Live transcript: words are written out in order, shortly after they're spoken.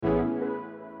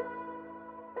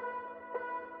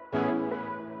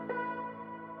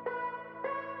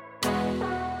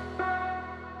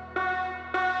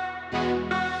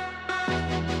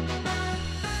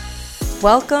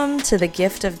Welcome to the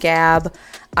Gift of Gab.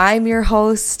 I'm your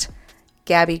host,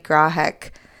 Gabby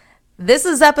Grahek. This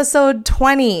is episode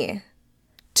 20.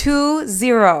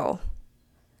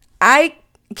 I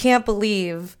can't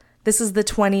believe this is the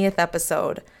 20th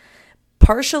episode.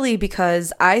 Partially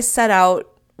because I set out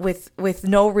with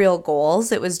no real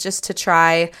goals. It was just to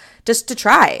try.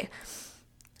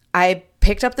 I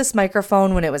picked up this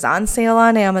microphone when it was on sale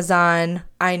on Amazon.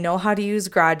 I know how to use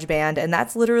GarageBand, and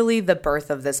that's literally the birth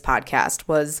of this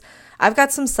podcast. I've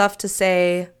got some stuff to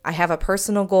say. I have a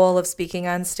personal goal of speaking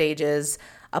on stages.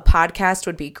 A podcast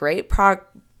would be great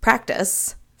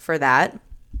practice for that.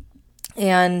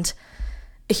 And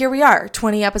here we are,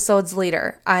 20 episodes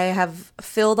later. I have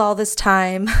filled all this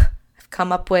time. I've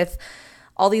come up with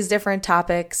all these different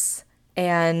topics,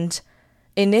 and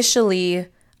initially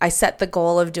I set the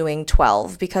goal of doing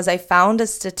 12 because I found a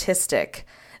statistic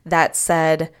that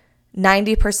said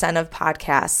 90% of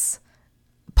podcasts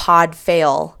pod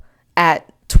fail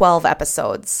at 12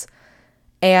 episodes.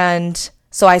 And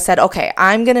so I said, okay,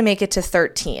 I'm going to make it to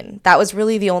 13. That was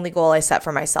really the only goal I set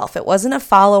for myself. It wasn't a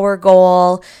follower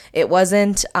goal. It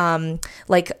wasn't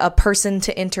like a person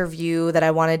to interview that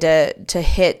I wanted to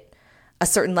hit a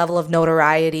certain level of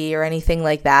notoriety or anything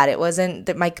like that. It wasn't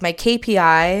that my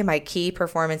KPI, my key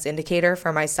performance indicator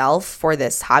for myself for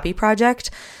this hobby project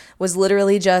was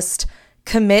literally just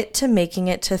commit to making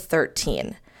it to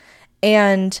 13.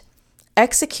 And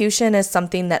execution is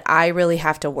something that I really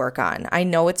have to work on. I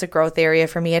know it's a growth area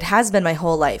for me. It has been my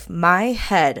whole life. My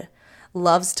head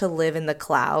loves to live in the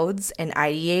clouds and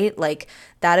ideate. Like,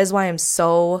 that is why I'm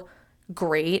so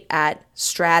great at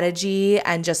strategy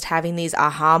and just having these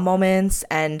aha moments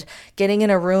and getting in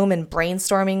a room and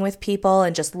brainstorming with people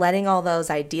and just letting all those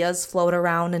ideas float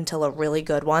around until a really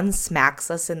good one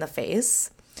smacks us in the face.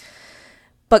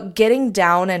 But getting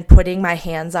down and putting my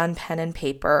hands on pen and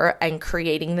paper and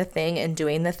creating the thing and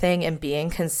doing the thing and being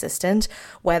consistent,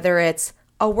 whether it's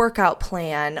a workout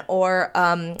plan or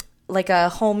like a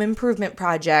home improvement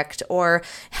project or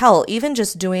hell, even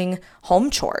just doing home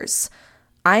chores.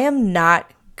 I am not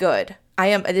good.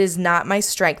 It is not my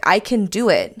strength. I can do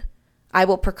it. I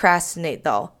will procrastinate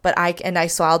though,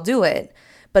 so I'll do it.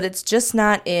 But it's just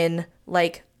not in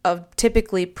like a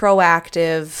typically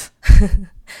proactive,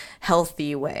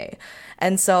 healthy way.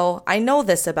 And so I know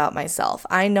this about myself.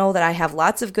 I know that I have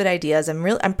lots of good ideas.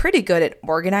 I'm pretty good at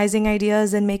organizing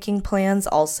ideas and making plans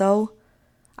also.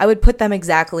 I would put them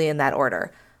exactly in that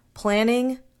order.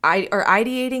 Planning or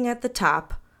ideating at the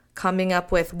top, coming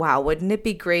up with, wow, wouldn't it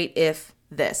be great if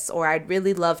this, or I'd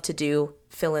really love to do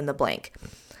fill in the blank.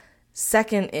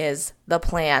 Second is the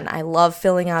plan. I love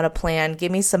filling out a plan.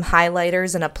 Give me some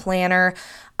highlighters and a planner.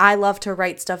 I love to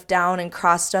write stuff down and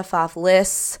cross stuff off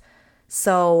lists.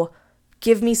 So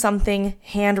give me something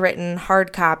handwritten,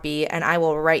 hard copy, and I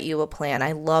will write you a plan.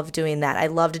 I love doing that. I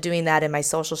loved doing that in my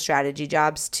social strategy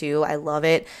jobs too. I love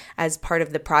it as part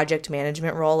of the project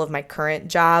management role of my current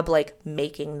job, like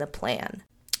making the plan.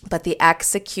 But the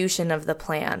execution of the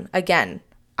plan, again,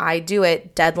 I do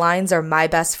it. Deadlines are my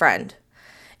best friend.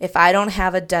 If I don't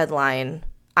have a deadline,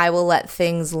 I will let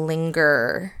things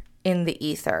linger in the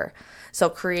ether. So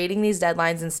creating these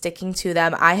deadlines and sticking to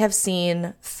them, I have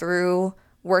seen through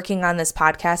working on this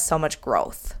podcast so much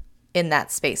growth in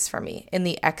that space for me, in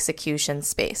the execution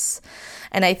space.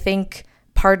 And I think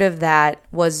part of that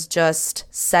was just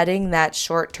setting that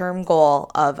short-term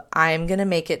goal of I'm going to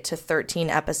make it to 13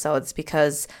 episodes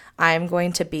because I'm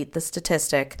going to beat the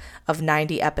statistic of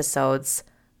 90 episodes,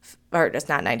 or just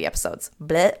not 90 episodes,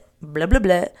 blah, blah, blah,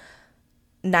 blah.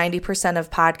 90%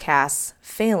 of podcasts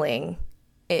failing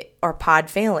or pod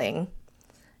failing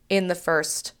in the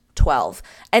first 12.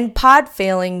 And pod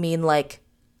failing mean like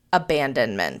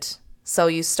abandonment. So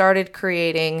you started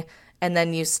creating and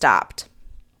then you stopped.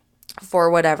 For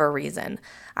whatever reason.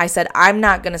 I said, I'm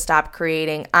not going to stop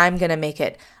creating. I'm going to make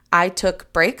it. I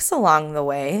took breaks along the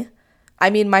way. I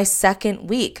mean, my second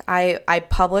week, I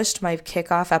published my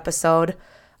kickoff episode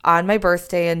on my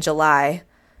birthday in July.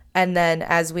 And then,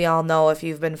 as we all know, if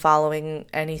you've been following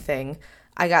anything,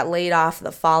 I got laid off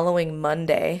the following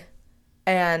Monday.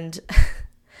 And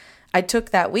I took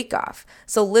that week off.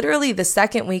 So literally the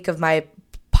second week of my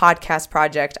podcast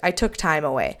project, I took time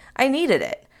away. I needed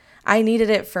it. I needed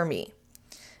it for me.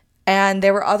 And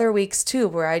there were other weeks too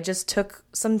where I just took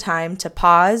some time to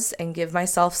pause and give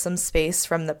myself some space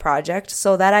from the project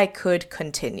so that I could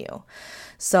continue.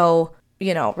 So,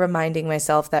 reminding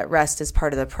myself that rest is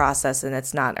part of the process and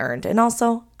it's not earned. And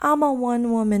also, I'm a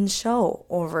one-woman show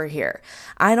over here.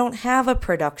 I don't have a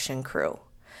production crew.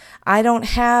 I don't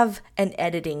have an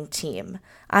editing team.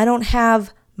 I don't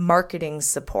have marketing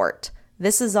support.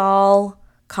 This is all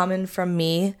coming from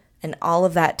me And all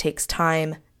of that takes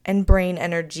time and brain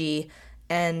energy,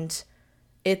 and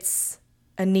it's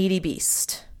a needy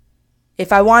beast.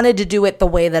 If I wanted to do it the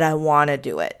way that I want to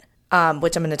do it,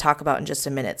 which I'm going to talk about in just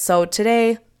a minute. So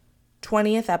today,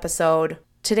 20th episode,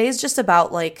 today's just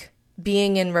about like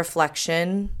being in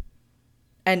reflection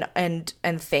and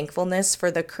thankfulness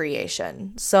for the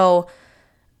creation. So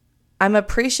I'm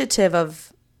appreciative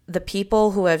of the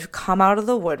people who have come out of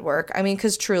the woodwork. I mean,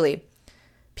 because truly,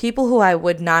 people who I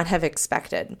would not have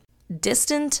expected.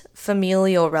 Distant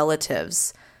familial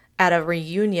relatives at a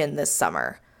reunion this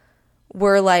summer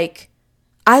were like,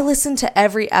 I listened to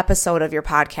every episode of your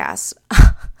podcast.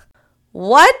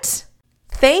 What?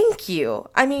 Thank you.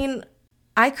 I mean,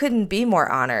 I couldn't be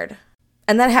more honored.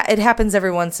 And it happens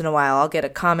every once in a while. I'll get a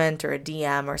comment or a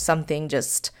DM or something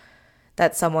just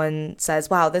that someone says,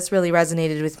 wow, this really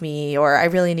resonated with me, or I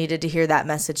really needed to hear that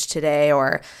message today,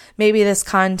 or maybe this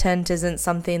content isn't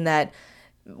something that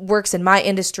works in my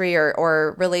industry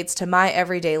or relates to my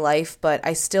everyday life, but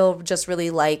I still just really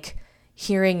like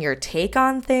hearing your take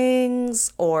on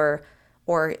things or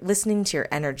listening to your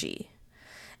energy.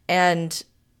 And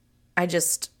I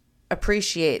just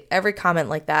appreciate every comment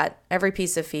like that, every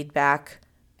piece of feedback,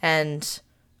 and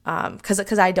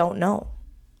because I don't know.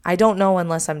 I don't know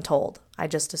unless I'm told. I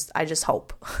just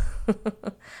hope.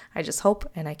 I just hope,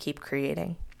 and I keep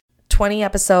creating. 20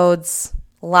 episodes,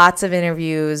 lots of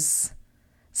interviews,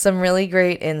 some really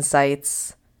great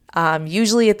insights.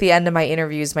 Usually at the end of my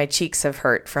interviews, my cheeks have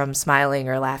hurt from smiling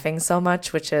or laughing so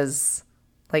much, which is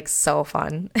like so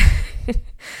fun.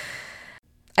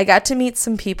 I got to meet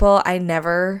some people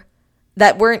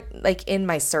that weren't like in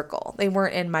my circle. They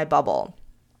weren't in my bubble.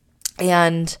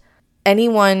 And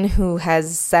anyone who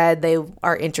has said they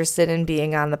are interested in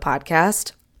being on the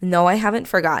podcast, no, I haven't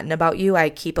forgotten about you. I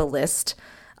keep a list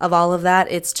of all of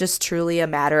that. It's just truly a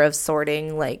matter of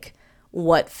sorting like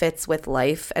what fits with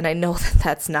life. And I know that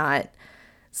that's not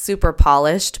super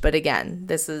polished, but again,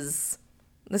 this is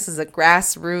a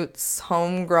grassroots,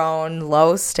 homegrown,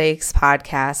 low stakes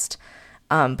podcast.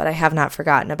 But I have not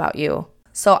forgotten about you.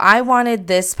 So I wanted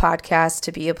this podcast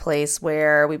to be a place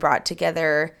where we brought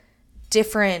together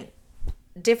different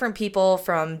people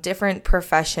from different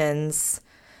professions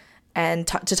and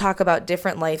to talk about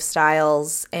different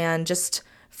lifestyles, and just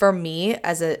for me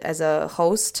as a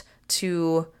host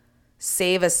to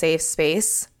save a safe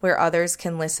space where others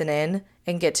can listen in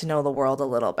and get to know the world a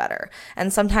little better.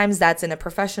 And sometimes that's in a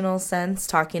professional sense,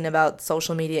 talking about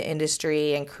social media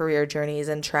industry and career journeys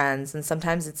and trends. And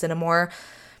sometimes it's in a more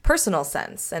personal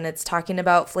sense, and it's talking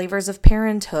about flavors of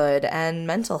parenthood and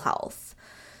mental health.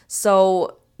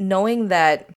 So knowing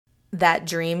that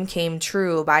dream came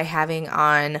true by having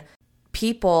on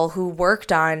people who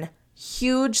worked on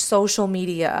huge social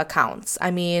media accounts.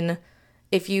 I mean,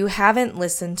 if you haven't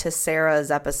listened to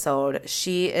Sarah's episode,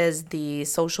 she is the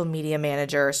social media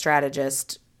manager,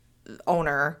 strategist,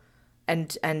 owner,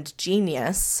 and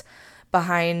genius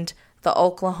behind the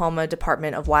Oklahoma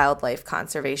Department of Wildlife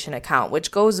Conservation account,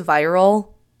 which goes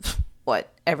viral,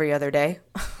 every other day?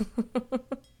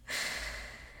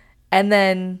 And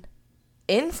then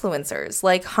influencers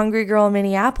like Hungry Girl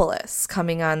Minneapolis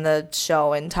coming on the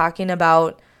show and talking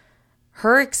about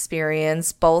her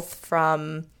experience, both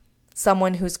from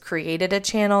someone who's created a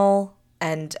channel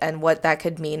and what that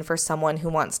could mean for someone who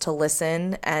wants to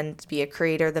listen and be a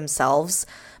creator themselves,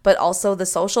 but also the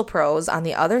social pros on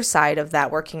the other side of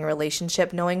that working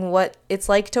relationship, knowing what it's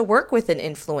like to work with an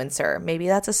influencer. Maybe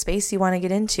that's a space you want to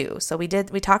get into. So we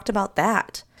talked about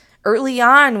that. Early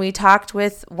on, we talked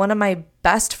with one of my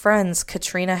best friends,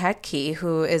 Katrina Hetke,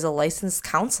 who is a licensed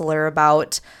counselor,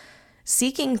 about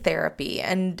seeking therapy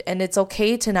and it's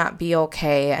okay to not be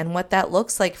okay, and what that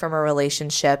looks like from a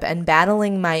relationship, and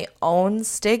battling my own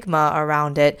stigma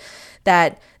around it,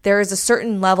 that there is a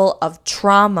certain level of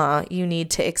trauma you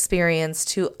need to experience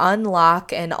to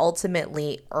unlock and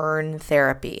ultimately earn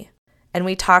therapy. And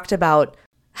we talked about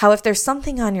how if there's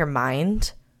something on your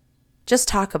mind, just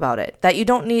talk about it. That you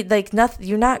don't need nothing.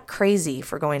 You're not crazy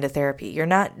for going to therapy. There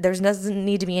doesn't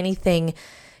need to be anything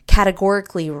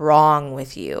categorically wrong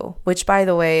with you, which, by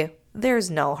the way, there's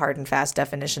no hard and fast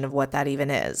definition of what that even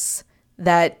is.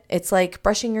 That it's like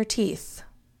brushing your teeth,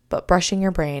 but brushing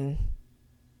your brain.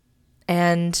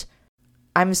 And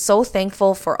I'm so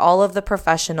thankful for all of the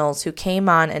professionals who came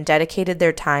on and dedicated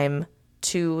their time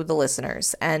to the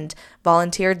listeners and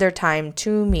volunteered their time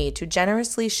to me to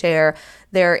generously share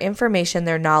their information,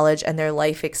 their knowledge, and their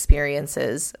life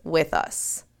experiences with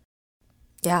us.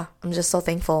 Yeah, I'm just so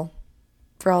thankful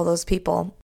for all those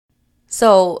people.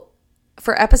 So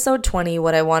for episode 20,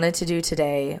 what I wanted to do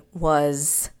today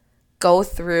was go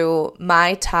through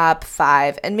my top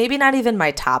 5, and maybe not even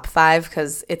my top 5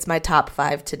 because it's my top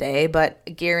 5 today, but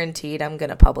guaranteed I'm going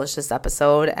to publish this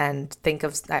episode and think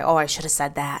of, I should have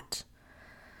said that.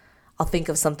 I'll think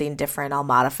of something different. I'll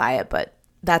modify it, but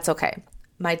that's okay.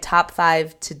 My top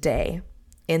 5 today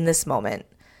in this moment,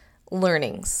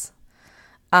 learnings.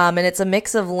 And it's a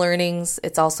mix of learnings.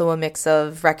 It's also a mix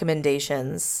of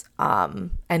recommendations and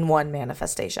one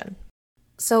manifestation.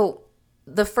 So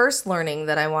the first learning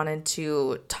that I wanted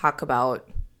to talk about,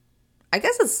 I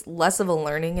guess it's less of a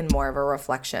learning and more of a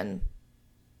reflection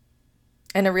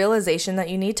and a realization that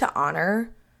you need to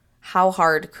honor how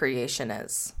hard creation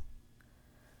is.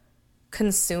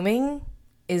 Consuming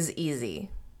is easy.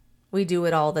 We do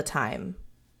it all the time.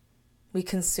 We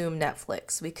consume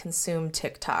Netflix, we consume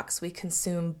TikToks, we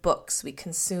consume books, we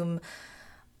consume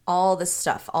all this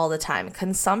stuff all the time.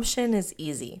 Consumption is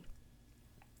easy.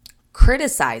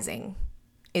 Criticizing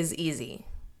is easy.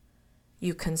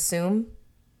 You consume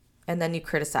and then you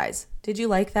criticize. Did you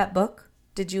like that book?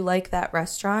 Did you like that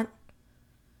restaurant?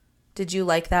 Did you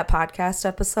like that podcast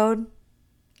episode?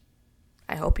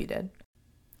 I hope you did.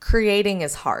 Creating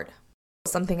is hard.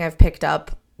 Something I've picked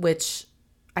up, which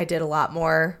I did a lot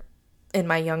more in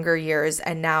my younger years,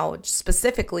 and now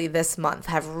specifically this month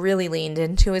have really leaned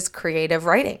into, is creative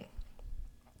writing.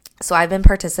 So I've been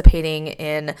participating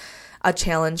in a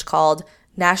challenge called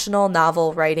National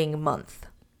Novel Writing Month,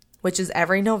 which is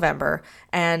every November,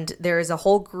 and there is a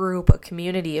whole group, a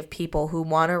community of people who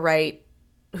want to write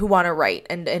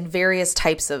and various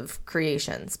types of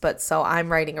creations. But so I'm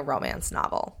writing a romance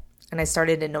novel, and I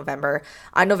started on November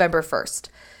 1st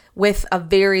with a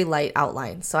very light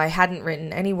outline. So I hadn't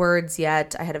written any words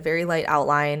yet. I had a very light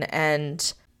outline,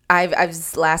 and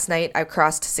last night I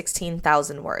crossed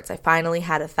 16,000 words. I finally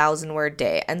had a 1,000-word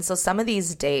day. And so some of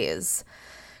these days,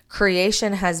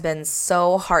 creation has been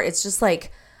so hard. It's just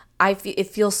like it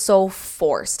feels so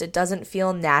forced. It doesn't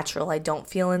feel natural. I don't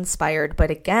feel inspired. But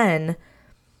again,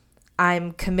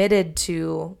 I'm committed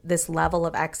to this level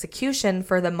of execution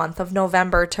for the month of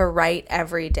November to write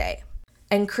every day.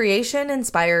 And creation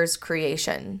inspires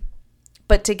creation.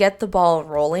 But to get the ball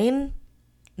rolling,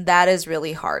 that is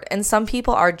really hard. And some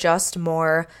people are just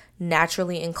more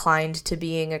naturally inclined to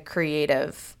being a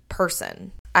creative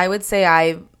person. I would say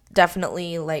I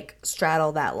definitely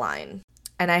straddle that line.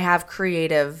 And I have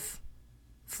creative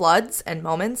floods and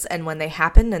moments, and when they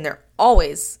happen, and they're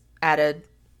always at an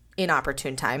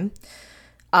inopportune time,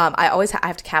 I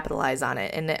have to capitalize on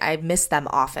it, and I miss them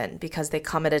often because they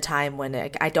come at a time when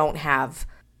I don't have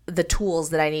the tools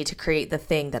that I need to create the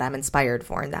thing that I'm inspired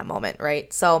for in that moment,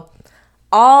 right? So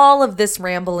all of this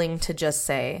rambling to just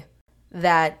say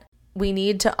that we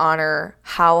need to honor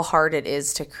how hard it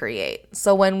is to create.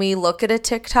 So when we look at a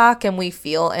TikTok and we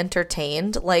feel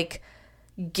entertained,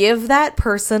 give that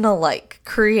person a like.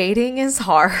 Creating is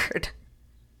hard.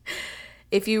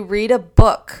 If you read a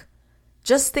book,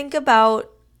 just think about,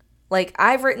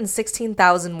 I've written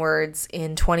 16,000 words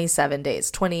in 27 days.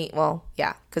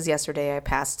 Because yesterday I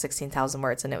passed 16,000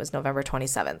 words and it was November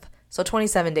 27th. So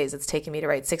 27 days it's taken me to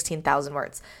write 16,000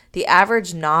 words. The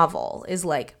average novel is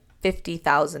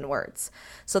 50,000 words.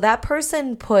 So that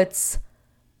person puts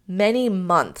many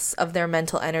months of their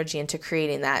mental energy into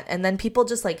creating that. And then people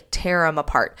just tear them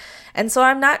apart. And so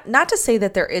I'm not to say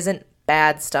that there isn't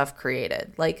bad stuff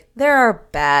created. There are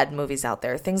bad movies out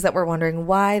there, things that we're wondering,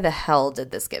 why the hell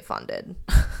did this get funded?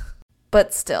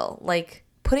 But still,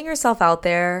 putting yourself out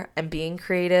there and being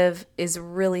creative is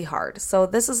really hard. So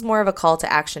this is more of a call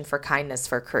to action for kindness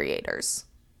for creators.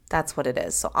 That's what it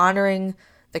is. So honoring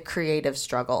the creative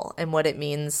struggle and what it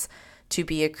means to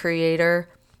be a creator,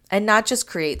 and not just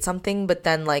create something, but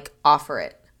then offer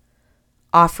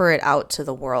it out to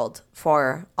the world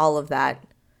for all of that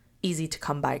easy to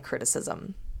come by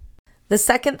criticism. The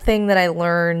second thing that I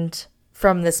learned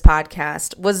from this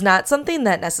podcast was not something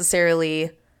that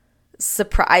necessarily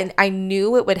surprised. I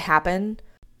knew it would happen,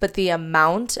 but the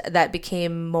amount that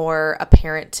became more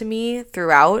apparent to me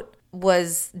throughout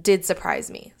did surprise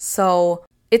me. So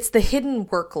it's the hidden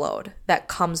workload that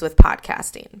comes with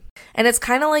podcasting. And it's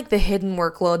kind of like the hidden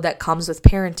workload that comes with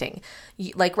parenting.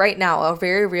 Right now, a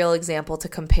very real example to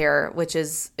compare, which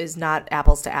is not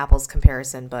apples to apples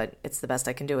comparison, but it's the best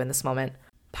I can do in this moment.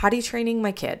 Potty training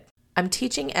my kid. I'm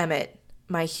teaching Emmett,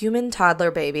 my human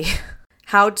toddler baby,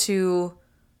 how to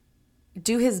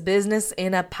do his business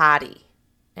in a potty,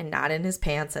 and not in his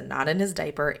pants and not in his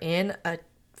diaper, in a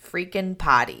freaking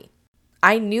potty.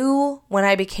 I knew when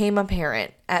I became a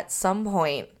parent, at some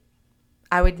point,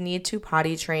 I would need to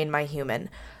potty train my human.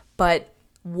 But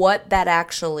what that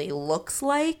actually looks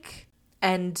like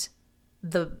and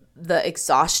the the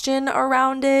exhaustion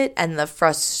around it and the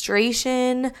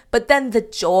frustration, but then the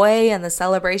joy and the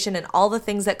celebration and all the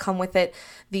things that come with it,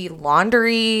 the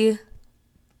laundry,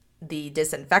 the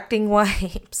disinfecting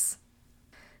wipes,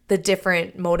 the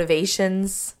different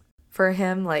motivations for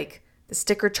him. Like the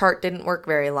sticker chart didn't work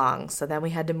very long, so then we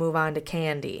had to move on to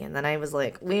candy. And then I was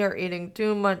like, we are eating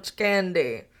too much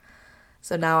candy.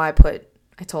 So now I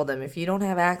told him, if you don't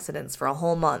have accidents for a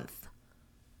whole month,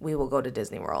 we will go to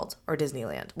Disney World or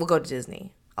Disneyland. We'll go to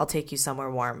Disney. I'll take you somewhere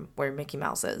warm where Mickey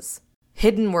Mouse is.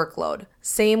 Hidden workload.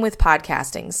 Same with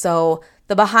podcasting. So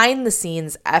the behind the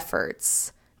scenes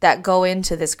efforts that go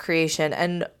into this creation,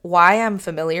 and why I'm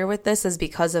familiar with this is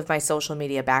because of my social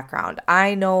media background.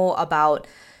 I know about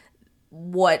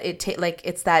what it takes. Like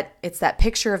it's that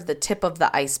picture of the tip of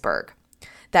the iceberg.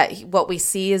 That what we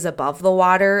see is above the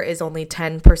water is only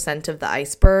 10% of the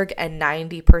iceberg, and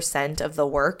 90% of the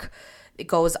work, it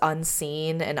goes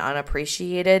unseen and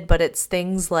unappreciated. But it's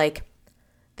things like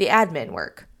the admin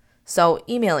work. So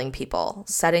emailing people,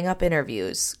 setting up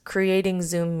interviews, creating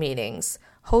Zoom meetings,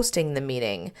 hosting the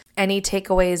meeting, any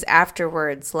takeaways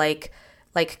afterwards, like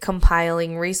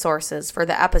compiling resources for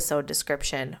the episode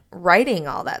description, writing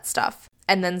all that stuff.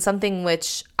 And then something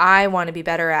which I want to be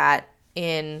better at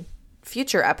in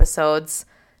future episodes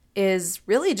is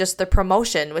really just the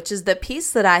promotion, which is the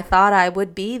piece that I thought I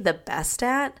would be the best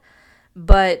at,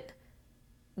 but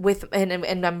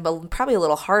and I'm probably a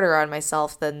little harder on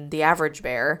myself than the average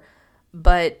bear,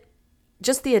 but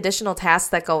just the additional tasks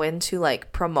that go into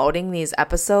like promoting these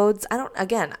episodes. I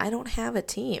don't have a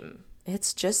team.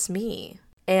 It's just me.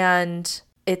 And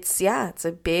it's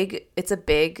a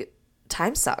big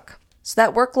time suck. So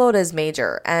that workload is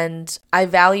major, and I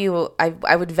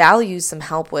would value some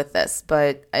help with this,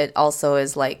 but it also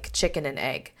is like chicken and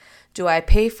egg. Do I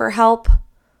pay for help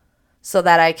so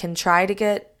that I can try to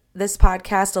get this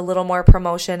podcast a little more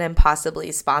promotion and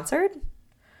possibly sponsored?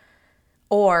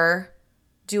 Or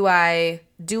do I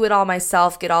do it all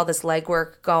myself, get all this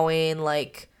legwork going,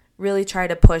 like really try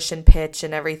to push and pitch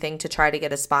and everything to try to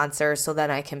get a sponsor so then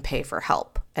I can pay for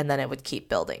help, and then it would keep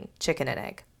building, chicken and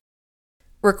egg.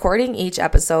 Recording each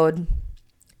episode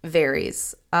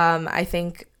varies. I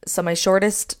think so. My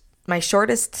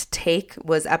shortest take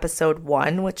was episode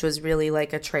 1, which was really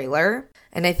like a trailer.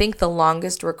 And I think the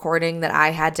longest recording that I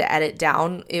had to edit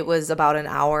down, it was about an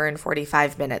hour and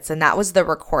 45 minutes. And that was the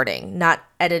recording, not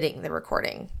editing the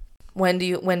recording. When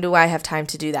do I have time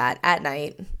to do that? At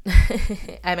night.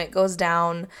 Emmett goes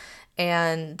down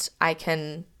and I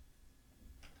can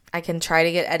try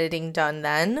to get editing done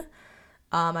then.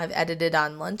 I've edited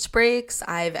on lunch breaks.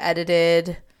 I've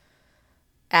edited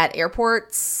at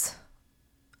airports,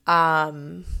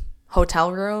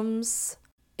 hotel rooms.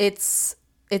 It's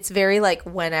very like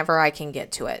whenever I can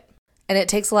get to it. And it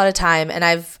takes a lot of time, and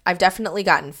I've definitely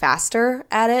gotten faster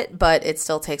at it, but it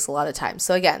still takes a lot of time.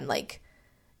 So again, like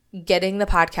getting the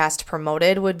podcast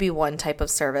promoted would be one type of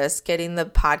service. Getting the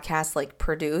podcast like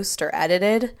produced or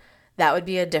edited, that would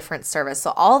be a different service.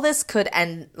 So all this could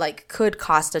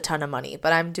cost a ton of money,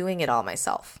 but I'm doing it all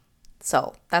myself.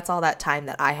 So that's all that time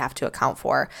that I have to account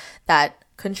for that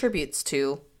contributes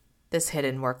to this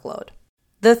hidden workload.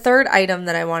 The third item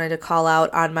that I wanted to call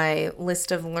out on my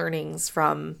list of learnings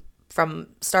from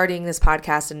starting this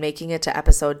podcast and making it to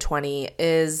episode 20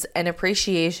 is an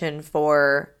appreciation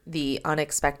for the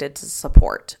unexpected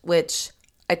support, which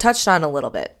I touched on a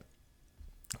little bit.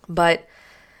 But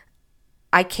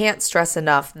I can't stress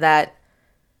enough that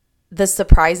the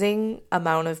surprising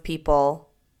amount of people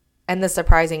and the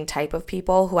surprising type of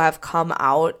people who have come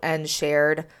out and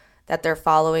shared that they're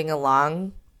following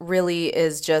along really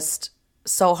is just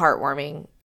so heartwarming.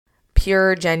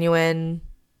 Pure, genuine,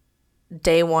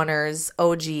 day oneers,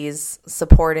 OGs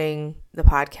supporting the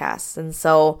podcast. And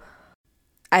so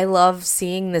I love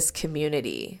seeing this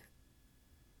community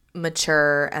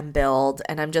mature and build,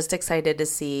 and I'm just excited to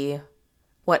see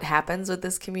what happens with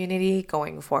this community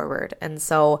going forward. And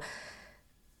so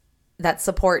that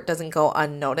support doesn't go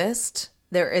unnoticed.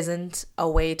 There isn't a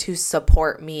way to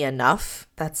support me enough.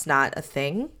 That's not a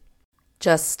thing.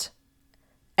 Just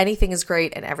anything is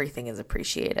great and everything is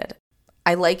appreciated.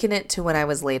 I liken it to when I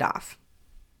was laid off.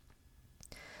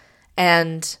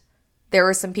 And there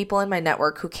were some people in my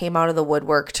network who came out of the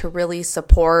woodwork to really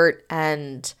support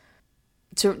and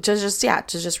to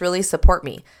just really support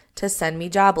me, to send me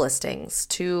job listings,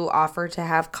 to offer to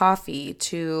have coffee,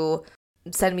 to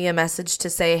send me a message to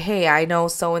say, hey, I know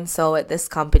so-and-so at this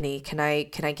company. Can I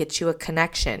get you a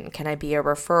connection? Can I be a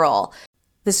referral?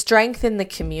 The strength in the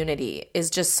community is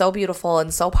just so beautiful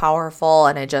and so powerful.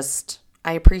 And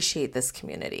I appreciate this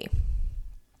community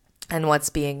and what's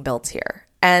being built here.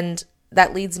 And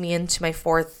that leads me into my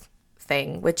fourth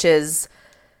thing, which is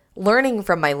learning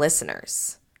from my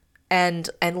listeners and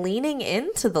leaning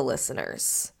into the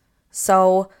listeners.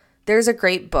 So there's a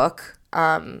great book.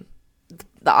 The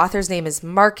author's name is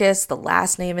Marcus. The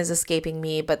last name is escaping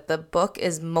me, but the book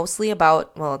is mostly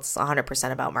about, well, it's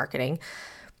 100% about marketing.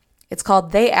 It's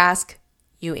called They Ask,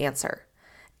 You Answer.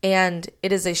 And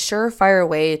it is a surefire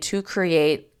way to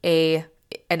create an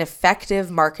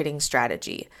effective marketing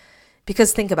strategy.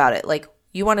 Because think about it, like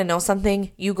you want to know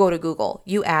something, you go to Google,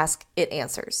 you ask, it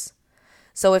answers.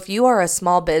 So if you are a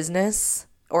small business,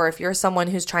 or if you're someone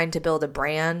who's trying to build a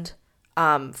brand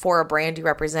for a brand you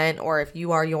represent, or if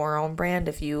you are your own brand,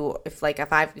 if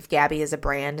Gabby is a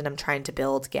brand and I'm trying to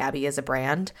build Gabby as a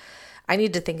brand, I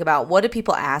need to think about, what do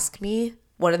people ask me?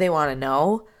 What do they want to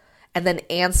know? And then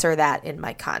answer that in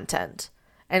my content.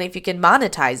 And if you can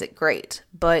monetize it, great.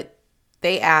 But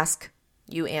they ask,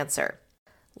 you answer.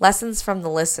 Lessons from the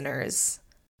listeners.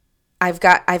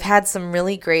 I've had some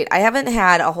really great, I haven't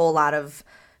had a whole lot of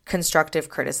constructive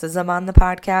criticism on the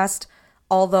podcast,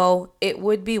 although it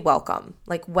would be welcome.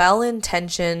 Like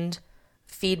well-intentioned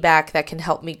feedback that can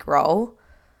help me grow,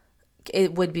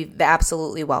 it would be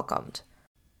absolutely welcomed.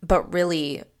 But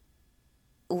really,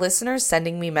 listeners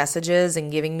sending me messages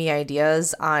and giving me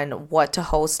ideas on what to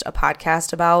host a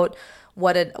podcast about,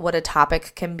 what a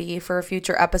topic can be for a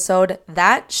future episode,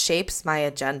 that shapes my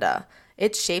agenda.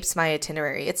 It shapes my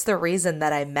itinerary. It's the reason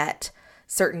that I met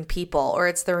certain people, or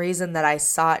it's the reason that I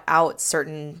sought out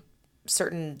certain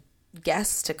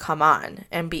guests to come on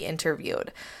and be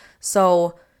interviewed.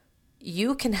 So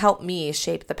you can help me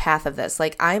shape the path of this.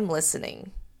 Like, I'm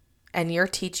listening and you're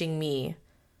teaching me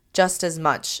just as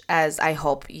much as I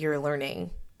hope you're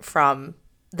learning from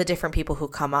the different people who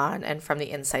come on and from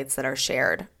the insights that are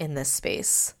shared in this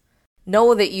space.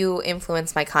 Know that you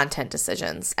influence my content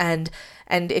decisions. And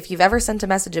if you've ever sent a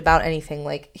message about anything,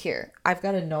 like here, I've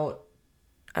got a note.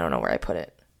 I don't know where I put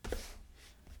it.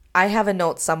 I have a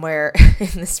note somewhere in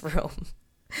this room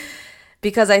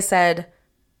because I said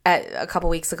a couple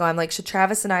weeks ago, I'm like, should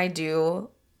Travis and I do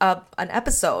an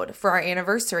episode for our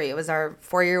anniversary? It was our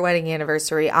 4-year wedding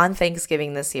anniversary on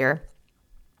Thanksgiving this year.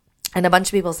 And a bunch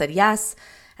of people said yes.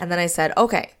 And then I said,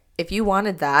 okay, if you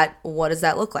wanted that, what does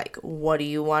that look like? What do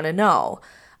you want to know?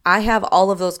 I have all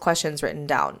of those questions written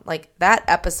down. Like, that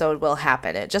episode will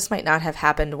happen. It just might not have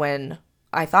happened when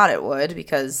I thought it would,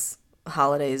 because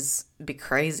holidays be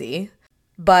crazy,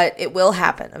 but it will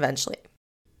happen eventually.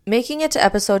 Making it to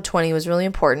episode 20 was really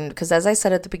important because, as I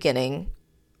said at the beginning,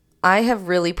 I have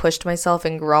really pushed myself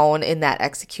and grown in that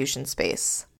execution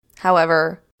space.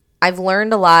 However, I've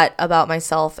learned a lot about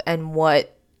myself and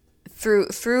what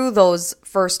through those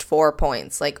first 4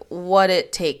 points, like what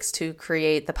it takes to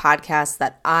create the podcast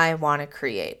that I want to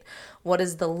create. What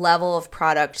is the level of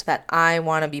product that I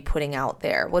want to be putting out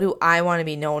there? What do I want to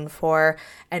be known for?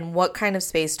 And what kind of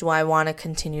space do I want to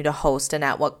continue to host, and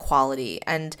at what quality?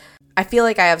 And I feel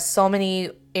like I have so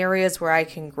many areas where I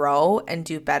can grow and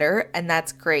do better, and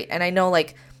that's great. And I know,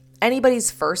 like, anybody's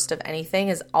first of anything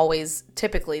is always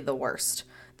typically the worst.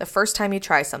 The first time you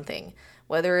try something,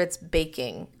 whether it's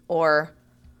baking or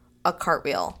a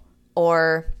cartwheel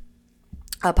or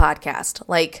a podcast,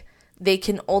 like, they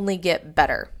can only get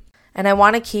better. And I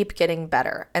want to keep getting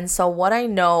better. And so what I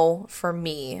know for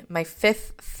me, my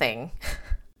 5th thing,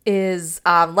 is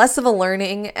less of a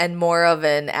learning and more of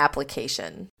an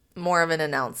application, more of an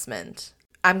announcement.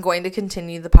 I'm going to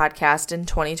continue the podcast in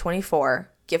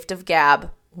 2024. Gift of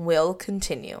Gab will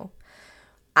continue.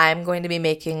 I'm going to be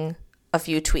making a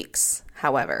few tweaks,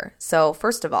 however. So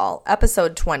first of all,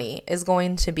 episode 20 is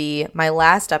going to be my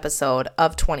last episode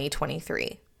of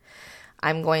 2023.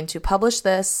 I'm going to publish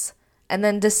this, and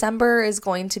then December is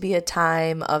going to be a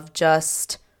time of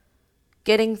just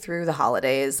getting through the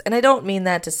holidays. And I don't mean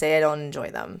that to say I don't enjoy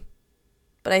them,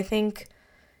 but I think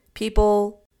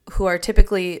people who are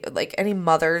typically, like, any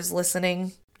mothers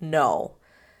listening, know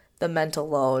the mental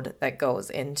load that goes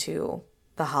into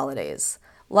the holidays.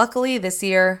 Luckily, this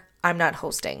year, I'm not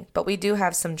hosting, but we do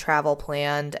have some travel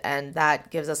planned, and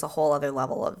that gives us a whole other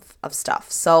level of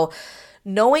stuff. So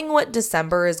knowing what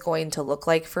December is going to look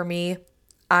like for me,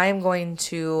 I'm going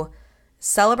to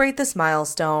celebrate this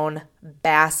milestone,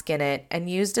 bask in it, and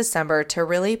use December to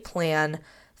really plan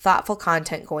thoughtful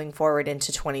content going forward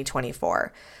into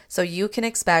 2024. So you can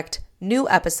expect new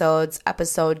episodes,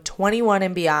 episode 21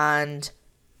 and beyond,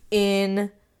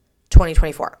 in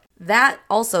 2024. That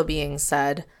also being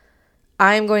said,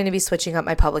 I'm going to be switching up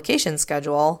my publication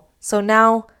schedule. So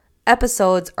now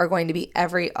episodes are going to be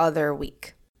every other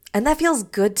week. And that feels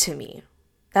good to me.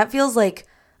 That feels like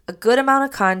a good amount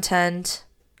of content.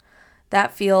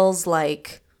 That feels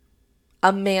like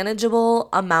a manageable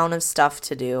amount of stuff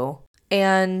to do.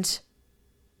 And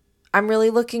I'm really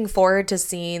looking forward to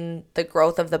seeing the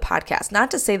growth of the podcast.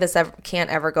 Not to say this can't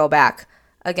ever go back.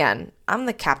 Again, I'm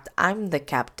the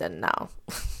captain now.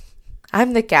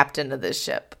 I'm the captain of this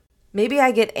ship. Maybe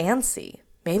I get antsy.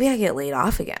 Maybe I get laid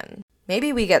off again.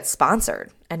 Maybe we get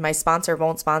sponsored and my sponsor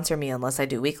won't sponsor me unless I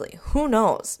do weekly. Who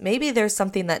knows? Maybe there's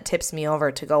something that tips me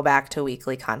over to go back to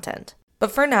weekly content.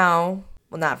 But for now,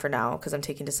 well, not for now because I'm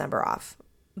taking December off,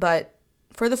 but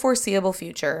for the foreseeable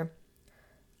future,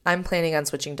 I'm planning on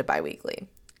switching to bi-weekly.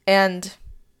 And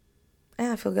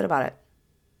I feel good about it.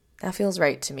 That feels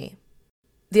right to me.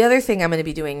 The other thing I'm going to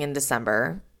be doing in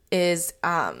December is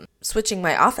switching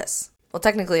my office. Well,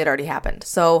 technically it already happened.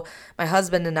 So my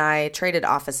husband and I traded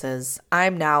offices.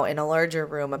 I'm now in a larger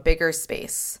room, a bigger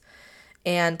space.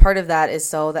 And part of that is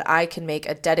so that I can make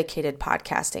a dedicated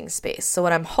podcasting space. So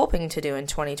what I'm hoping to do in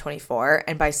 2024,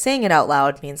 and by saying it out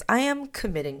loud means I am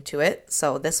committing to it,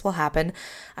 so this will happen,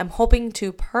 I'm hoping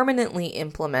to permanently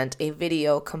implement a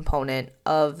video component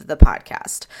of the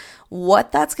podcast.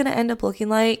 What that's going to end up looking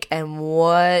like and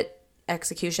what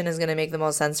execution is going to make the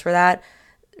most sense for that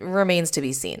remains to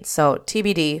be seen. So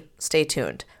TBD, stay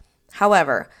tuned.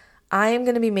 However, I am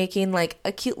going to be making like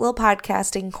a cute little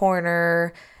podcasting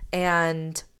corner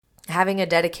and having a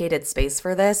dedicated space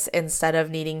for this instead of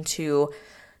needing to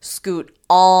scoot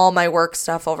all my work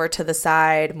stuff over to the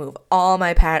side, move all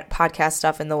my podcast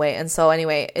stuff in the way. And so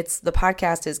anyway, the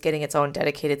podcast is getting its own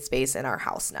dedicated space in our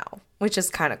house now, which is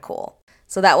kind of cool.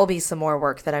 So that will be some more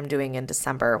work that I'm doing in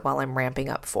December while I'm ramping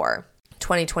up for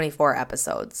 2024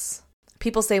 episodes.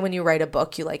 People say when you write a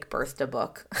book, you like birthed a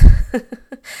book.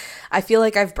 I feel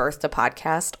like I've birthed a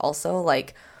podcast also.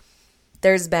 Like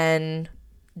there's been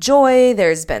joy,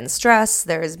 there's been stress,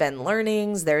 there's been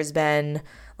learnings, there's been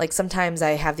like sometimes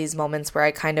I have these moments where I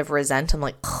kind of resent. I'm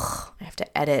like, I have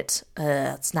to edit.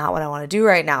 It's not what I want to do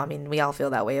right now. I mean, we all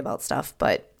feel that way about stuff,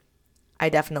 but I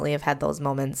definitely have had those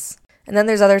moments. And then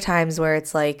there's other times where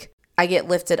it's like I get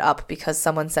lifted up because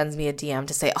someone sends me a DM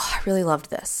to say, oh, I really loved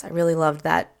this. I really loved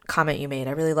that comment you made.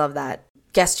 I really love that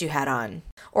guest you had on.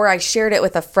 Or I shared it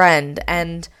with a friend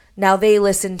and now they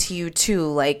listen to you too.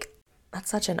 Like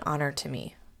that's such an honor to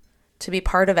me. To be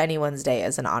part of anyone's day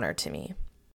is an honor to me.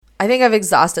 I think I've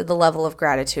exhausted the level of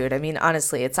gratitude. I mean,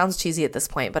 honestly, it sounds cheesy at this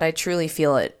point, but I truly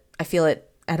feel it. I feel it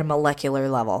at a molecular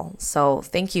level. So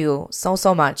thank you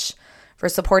so much for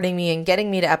supporting me and getting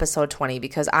me to episode 20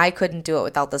 because I couldn't do it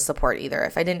without the support either.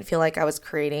 If I didn't feel like I was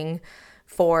creating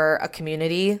for a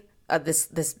community,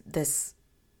 this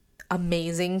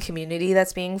amazing community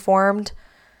that's being formed,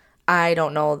 I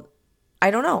don't know.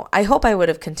 I hope I would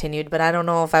have continued, but I don't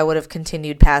know if I would have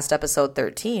continued past episode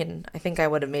 13. I think I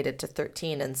would have made it to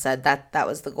 13 and said that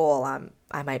was the goal.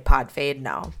 I might pod fade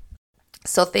now.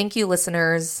 So thank you,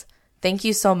 listeners. Thank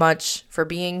you so much for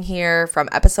being here from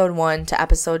episode 1 to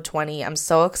episode 20. I'm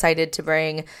so excited to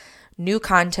bring new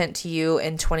content to you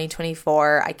in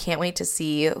 2024. I can't wait to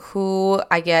see who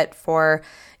I get for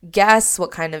guests,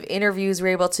 what kind of interviews we're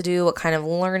able to do, what kind of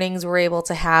learnings we're able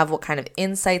to have, what kind of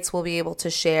insights we'll be able to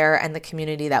share, and the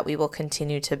community that we will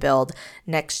continue to build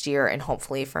next year and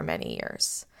hopefully for many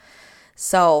years.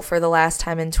 So for the last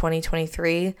time in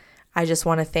 2023, I just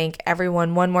want to thank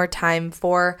everyone one more time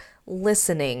for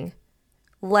listening,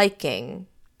 liking,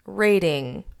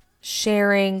 rating,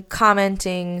 sharing,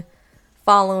 commenting,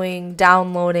 following,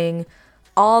 downloading,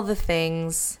 all the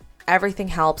things. Everything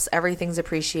helps. Everything's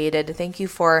appreciated. Thank you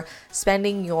for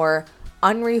spending your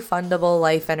unrefundable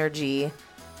life energy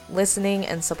listening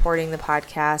and supporting the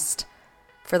podcast.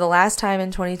 For the last time in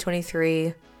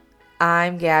 2023,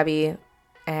 I'm Gabby,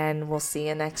 and we'll see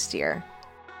you next year.